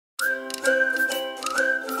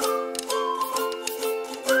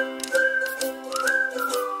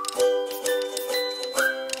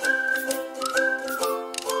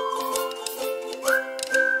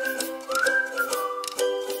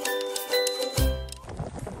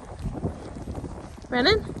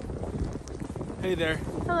Brennan? Hey there.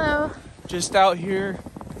 Hello. Just out here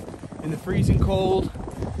in the freezing cold,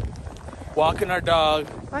 walking our dog.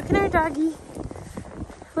 Walking our doggy.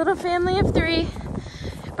 Little family of 3.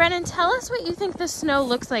 Brennan, tell us what you think the snow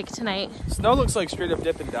looks like tonight. Snow looks like straight up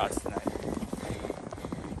Dippin' Dots tonight.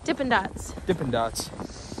 Dippin' Dots. Dippin' Dots.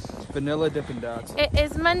 Vanilla Dippin' Dots. It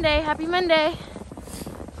is Monday. Happy Monday.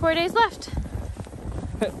 4 days left.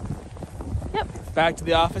 Yep. Back to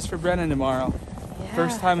the office for Brennan tomorrow. Yeah.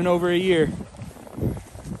 First time in over a year.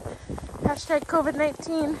 Hashtag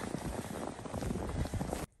COVID-19.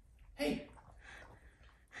 Hey.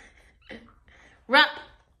 Rump.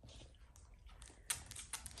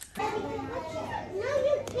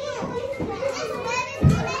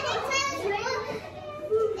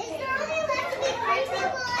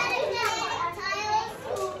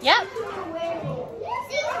 Yep.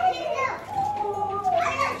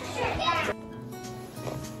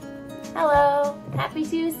 Hello. Happy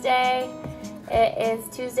Tuesday. It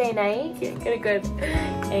is Tuesday night. Can't get a good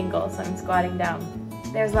angle, so I'm squatting down.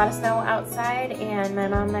 There's a lot of snow outside, and my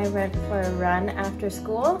mom and I went for a run after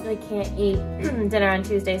school. We can't eat dinner on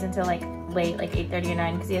Tuesdays until like late, like 8:30 or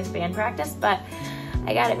 9, because he has band practice, but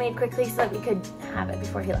I got it made quickly so that we could have it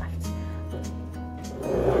before he left.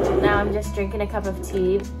 Now I'm just drinking a cup of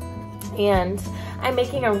tea, and I'm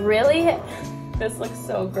making a really, this looks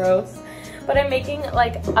so gross, but I'm making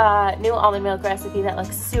like a new almond milk recipe that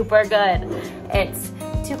looks super good. It's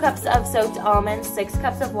 2 cups of soaked almonds, 6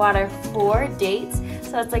 cups of water, 4 dates,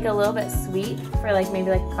 so it's like a little bit sweet for like maybe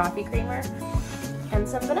like a coffee creamer, and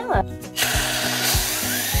some vanilla.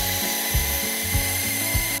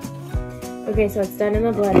 Okay, so it's done in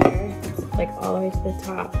the blender. It's like all the way to the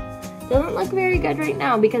top. Doesn't look very good right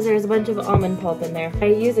now because there's a bunch of almond pulp in there. I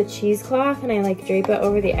use a cheesecloth and I like drape it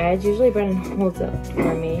over the edge. Usually Brennan holds it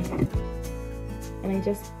for me. And I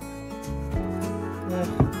just,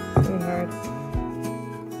 it's really hard.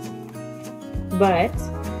 But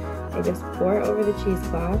I just pour it over the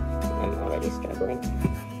cheesecloth. I'm already struggling.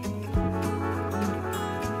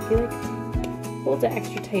 I feel like holds it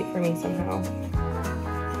extra tight for me somehow.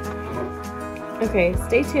 Okay,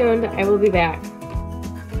 stay tuned. I will be back.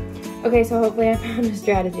 Okay, so hopefully I found a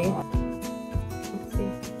strategy. Let's see.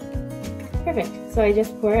 Perfect. So I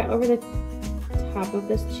just pour it over the top of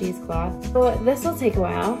this cheesecloth. So this will take a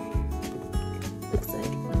while. Looks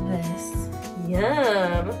like this.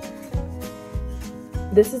 Yum!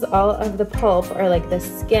 This is all of the pulp, or like the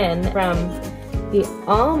skin from the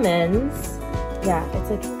almonds. Yeah, it's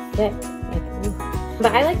like thick. Like, ooh.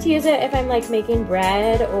 But I like to use it if I'm like making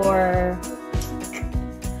bread, or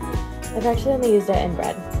I've actually only used it in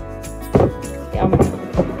bread. The almonds.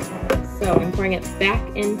 So I'm pouring it back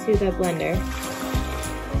into the blender.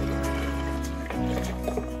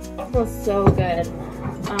 It smells so good.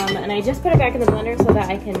 And I just put it back in the blender so that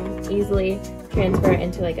I can easily transfer it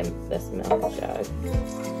into like this milk jug.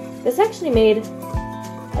 This actually made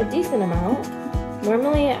a decent amount.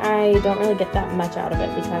 Normally I don't really get that much out of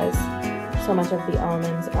it because so much of the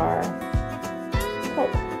almonds are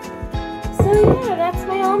pulp. So yeah, that's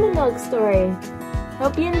my almond milk story.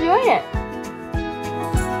 Hope you enjoy it.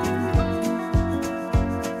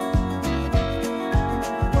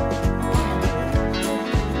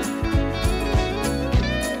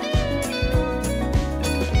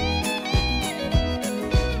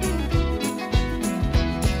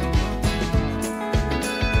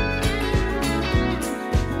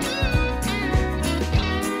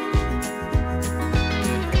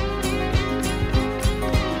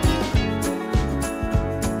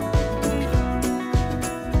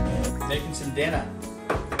 Making some dinner.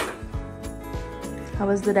 How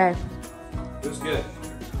was the day? It was good.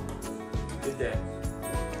 Good day.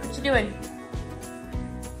 What you doing?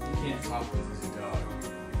 You can't talk with this dog.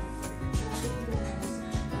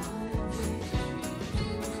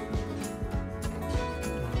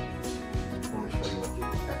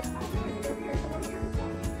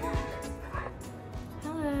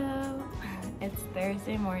 Hello. It's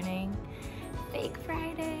Thursday morning. Fake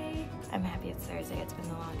Friday. I'm happy it's Thursday. It's been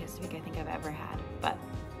the longest week I think I've ever had, but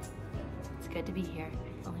it's good to be here.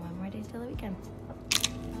 Only 1 more day till the weekend.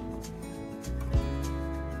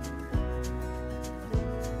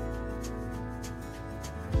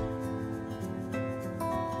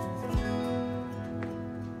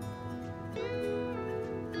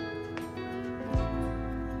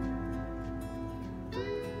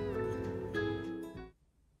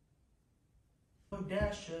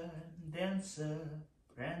 Dasher, Dancer,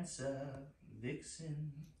 Prancer,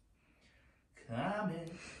 Vixen,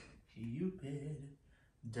 Comet, Cupid,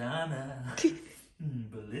 Donna,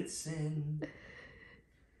 Blitzen.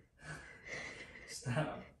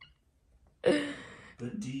 Stop.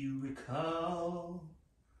 But do you recall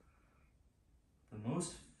the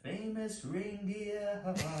most famous reindeer?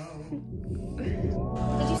 Did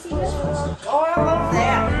you see that? Oh, I love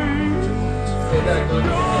that.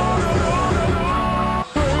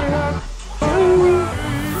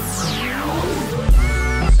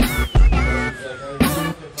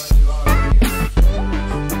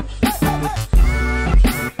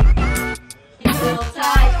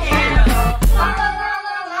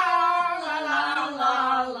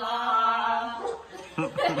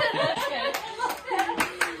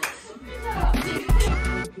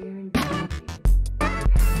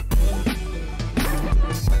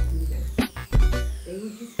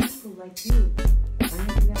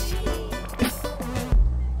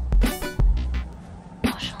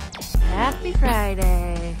 Happy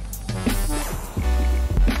Friday.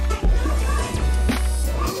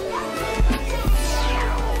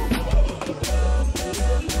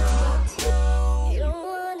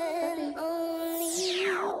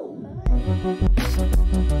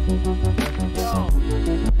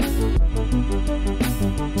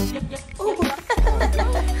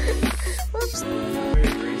 Whoops.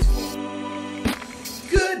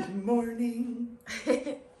 Good morning.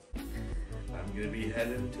 I'm gonna be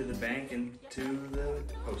heading to the bank and to the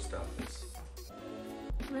post office.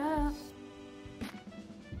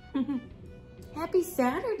 Happy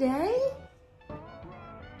Saturday.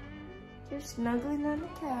 You're snuggling on the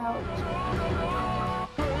couch.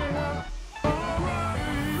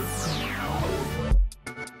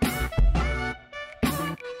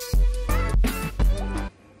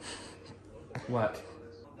 What?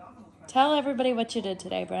 Tell everybody what you did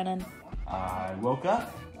today, Brennan. I woke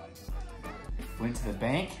up, went to the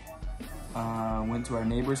bank, went to our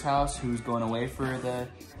neighbor's house who's going away for the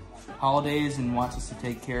holidays and wants us to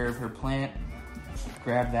take care of her plant.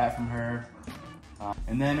 Grabbed that from her.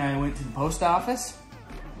 And then I went to the post office,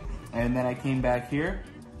 and then I came back here,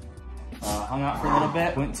 hung out for a little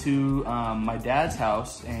bit, went to my dad's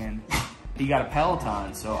house, and he got a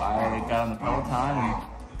Peloton, so I got on the Peloton and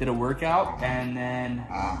did a workout, and then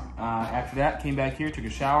after that came back here, took a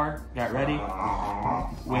shower, got ready,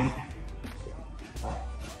 went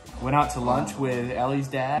out to lunch with Ellie's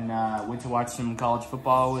dad, and went to watch some college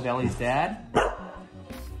football with Ellie's dad.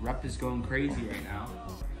 Rep is going crazy right now.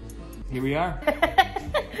 Here we are.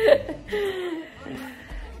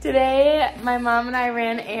 Today, my mom and I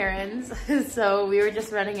ran errands, so we were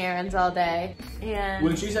just running errands all day. And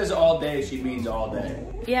When she says all day, she means all day.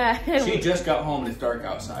 yeah. She just got home and it's dark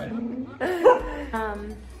outside.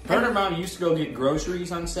 Her and her mom used to go get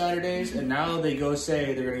groceries on Saturdays, and now they go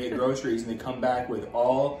say they're gonna get groceries, and they come back with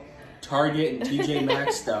all Target and TJ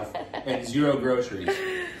Maxx stuff and 0 groceries.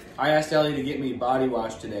 I asked Ellie to get me body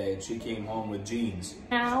wash today, and she came home with jeans.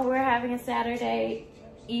 Now we're having a Saturday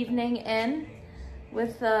evening in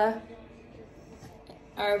with our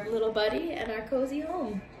little buddy and our cozy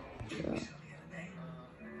home.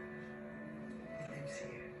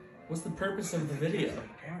 What's the purpose of the video?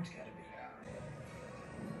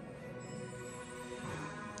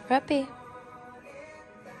 Preppy.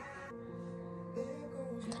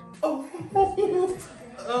 Oh.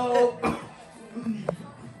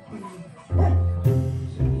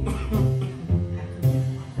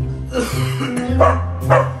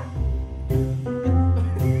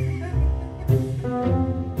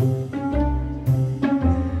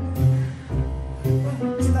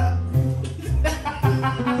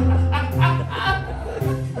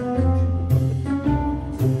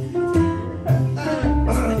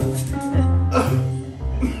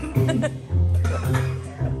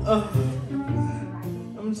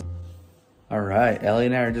 All right, Ellie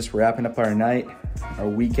and I are just wrapping up our night, our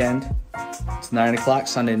weekend. It's 9 o'clock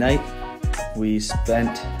Sunday night. We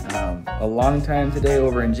spent a long time today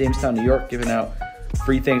over in Jamestown, New York, giving out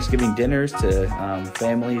free Thanksgiving dinners to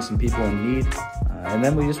families and people in need. And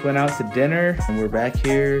then we just went out to dinner, and we're back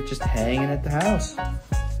here just hanging at the house.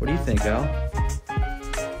 What do you think, Al?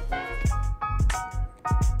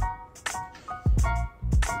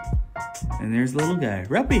 And there's the little guy,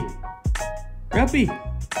 Ruppy. Ruppy.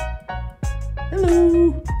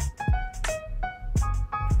 Hello.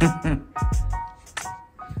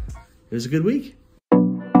 It was a good week.